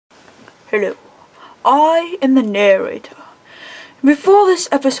Hello, I am the narrator. Before this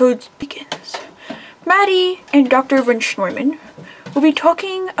episode begins, Maddie and Dr. Von Schnorman will be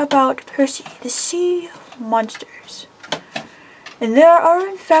talking about Percy, the Sea of Monsters. And there are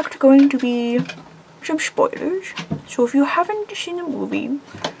in fact going to be some spoilers, so if you haven't seen the movie,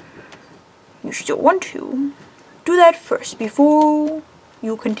 you still want to, do that first before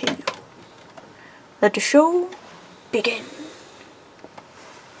you continue. Let the show begin.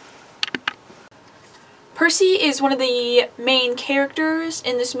 Percy is one of the main characters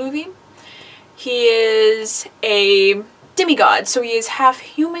in this movie. He is a demigod, so he is half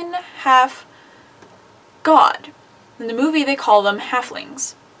human, half god. In the movie they call them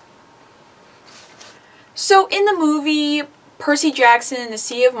halflings. So in the movie Percy Jackson and the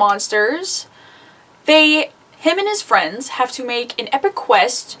Sea of Monsters, him and his friends have to make an epic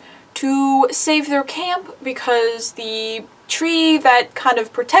quest to save their camp because the tree that kind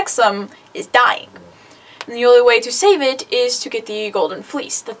of protects them is dying. And the only way to save it is to get the Golden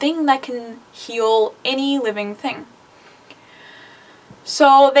Fleece, the thing that can heal any living thing.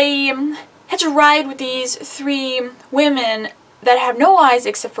 So they had to ride with these three women that have no eyes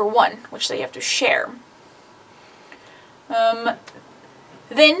except for one, which they have to share. Then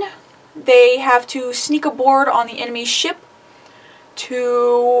they have to sneak aboard on the enemy ship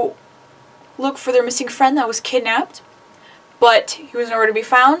to look for their missing friend that was kidnapped, but he was nowhere to be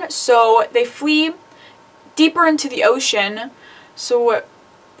found, so they flee deeper into the ocean so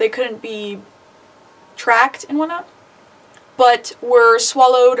they couldn't be tracked and whatnot, but were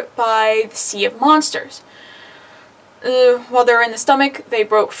swallowed by the Sea of Monsters. While they were in the stomach, they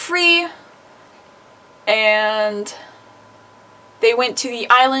broke free and they went to the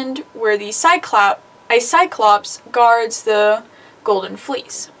island where the Cyclops guards the Golden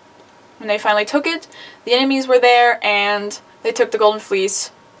Fleece. When they finally took it, the enemies were there and they took the Golden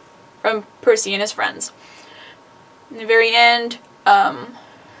Fleece from Percy and his friends. In the very end,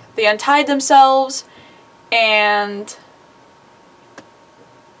 they untied themselves and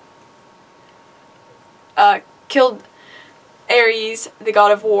killed Ares, the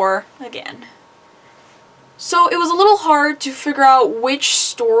god of war, again. So it was a little hard to figure out which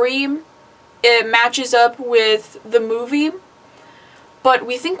story it matches up with the movie, but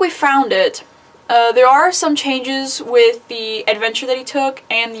we think we found it. There are some changes with the adventure that he took,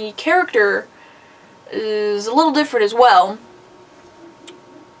 and the character is a little different as well,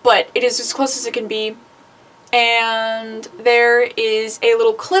 but it is as close as it can be. And there is a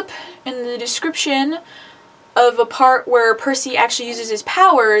little clip in the description of a part where Percy actually uses his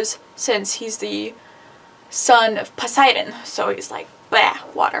powers, since he's the son of Poseidon, so he's like, blah,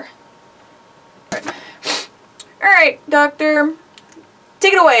 water. Alright, Doctor,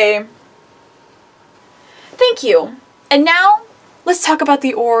 take it away. Thank you. And now, let's talk about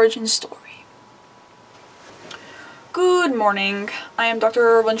the origin story. Good morning, I am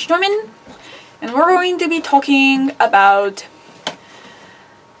Dr. Von Schnorman, and we're going to be talking about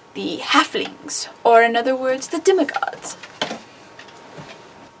the halflings, or in other words, the demigods.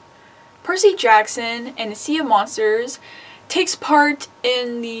 Percy Jackson and the Sea of Monsters takes part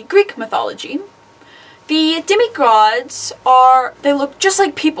in the Greek mythology. The demigods they look just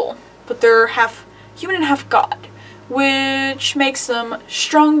like people, but they're half human and half god, which makes them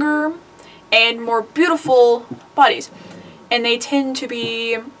stronger and more beautiful bodies, and they tend to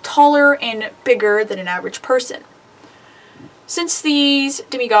be taller and bigger than an average person. Since these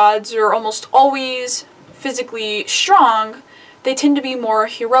demigods are almost always physically strong, they tend to be more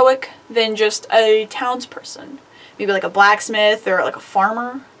heroic than just a townsperson. Maybe like a blacksmith or like a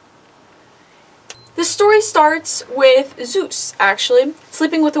farmer. The story starts with Zeus, actually,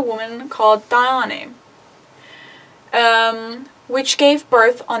 sleeping with a woman called Dione, which gave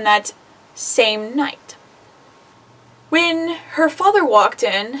birth on that same night. When her father walked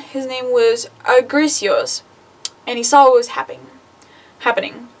in, his name was Agrisios, and he saw what was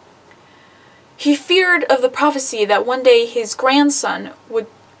happening. He feared of the prophecy that one day his grandson would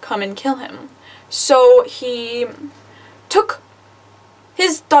come and kill him. So he took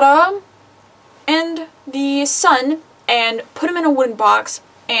his daughter and the son and put him in a wooden box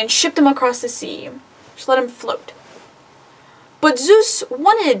and shipped him across the sea. Just let him float. But Zeus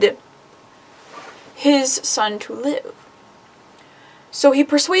wanted his son to live. So he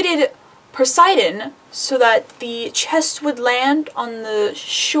persuaded Poseidon so that the chest would land on the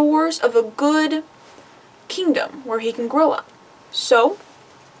shores of a good kingdom where he can grow up. So,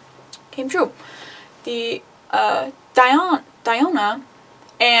 came true. The Diana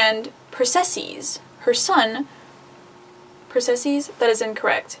and Perseus, her son, Perseus, that is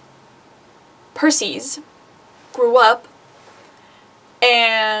incorrect, Perseus, grew up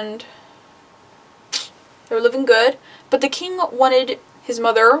and They were living good, but the king wanted his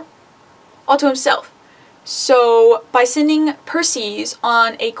mother all to himself. So by sending Perseus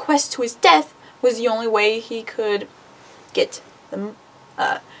on a quest to his death was the only way he could get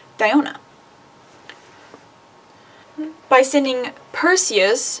Diana. By sending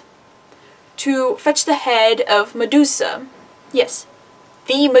Perseus to fetch the head of Medusa. Yes,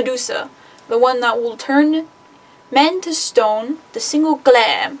 the Medusa. The one that will turn men to stone, the single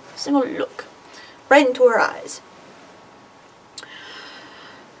glare, single look, right into her eyes.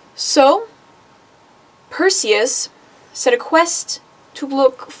 So, Perseus set a quest to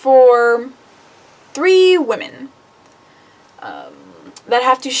look for 3 women that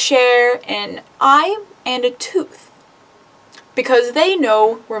have to share an eye and a tooth, because they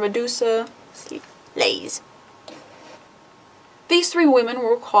know where Medusa lays. These 3 women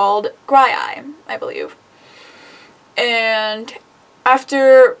were called Graiai, I believe. And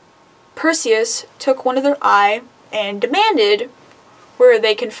after Perseus took one of their eye and demanded where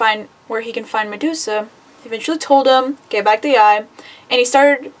he can find Medusa, he eventually told him, "Get back the eye," and he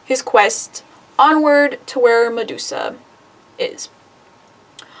started his quest onward to where Medusa is.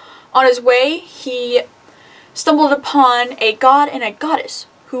 On his way, he stumbled upon a god and a goddess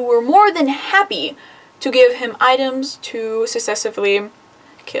who were more than happy to give him items to successively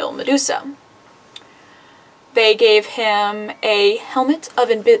kill Medusa. They gave him a helmet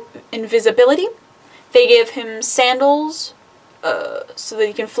of invisibility. They gave him sandals so that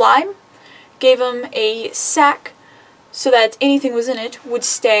he can fly. Gave him a sack so that anything was in it would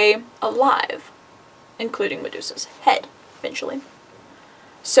stay alive, including Medusa's head, eventually.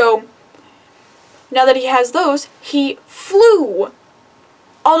 So, now that he has those, he flew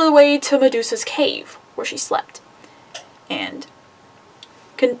all the way to Medusa's cave, where she slept. And,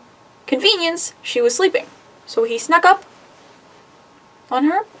 convenience, she was sleeping. So he snuck up on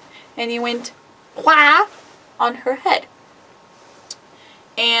her, and he went wha on her head.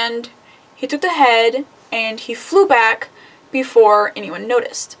 And he took the head, and he flew back before anyone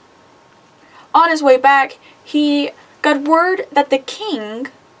noticed. On his way back, he got word that the king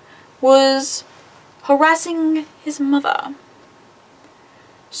was harassing his mother.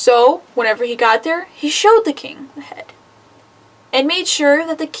 So, whenever he got there, he showed the king the head, and made sure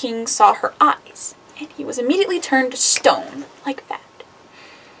that the king saw her eyes. And he was immediately turned to stone, like that.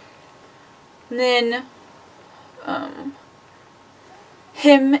 And then,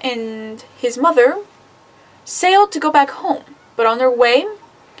 him and his mother sailed to go back home. But on their way,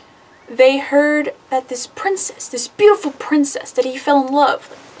 they heard that this princess, this beautiful princess that he fell in love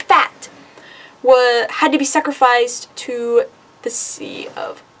with, that had to be sacrificed to the Sea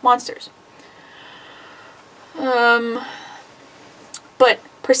of Monsters. But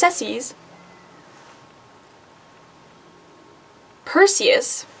Perseus,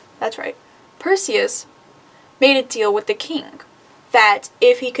 that's right, Perseus made a deal with the king that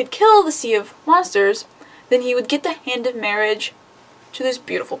if he could kill the Sea of Monsters, then he would get the hand of marriage to this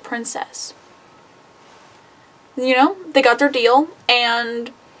beautiful princess. You know, they got their deal,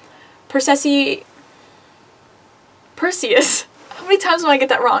 and Perseus, how many times do I get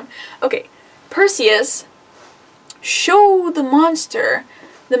that wrong? Okay, Perseus showed the monster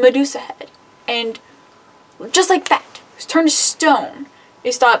the Medusa head, and just like that, it was turned to stone.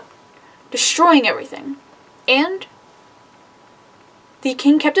 It stopped destroying everything, and the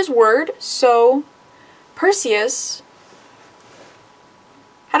king kept his word, so Perseus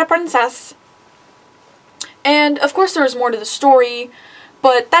had a princess. And of course there is more to the story,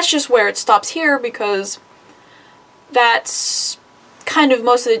 but that's just where it stops here, because that's kind of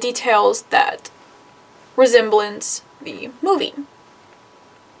most of the details that resemblance the movie.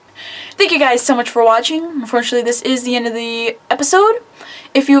 Thank you guys so much for watching. Unfortunately, this is the end of the episode.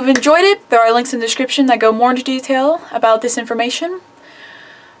 If you've enjoyed it, there are links in the description that go more into detail about this information.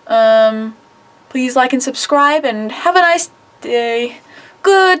 Please like and subscribe, and have a nice day.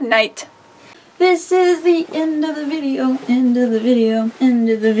 Good night. This is the end of the video, end of the video, end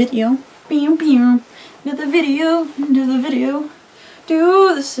of the video. Pew pew. End of the video, end of the video.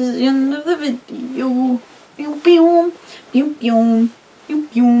 This is the end of the video. Pew pew. Pew pew. Pew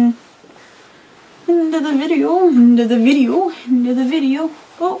pew. End of the video, end of the video, end of the video.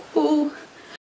 Oh oh.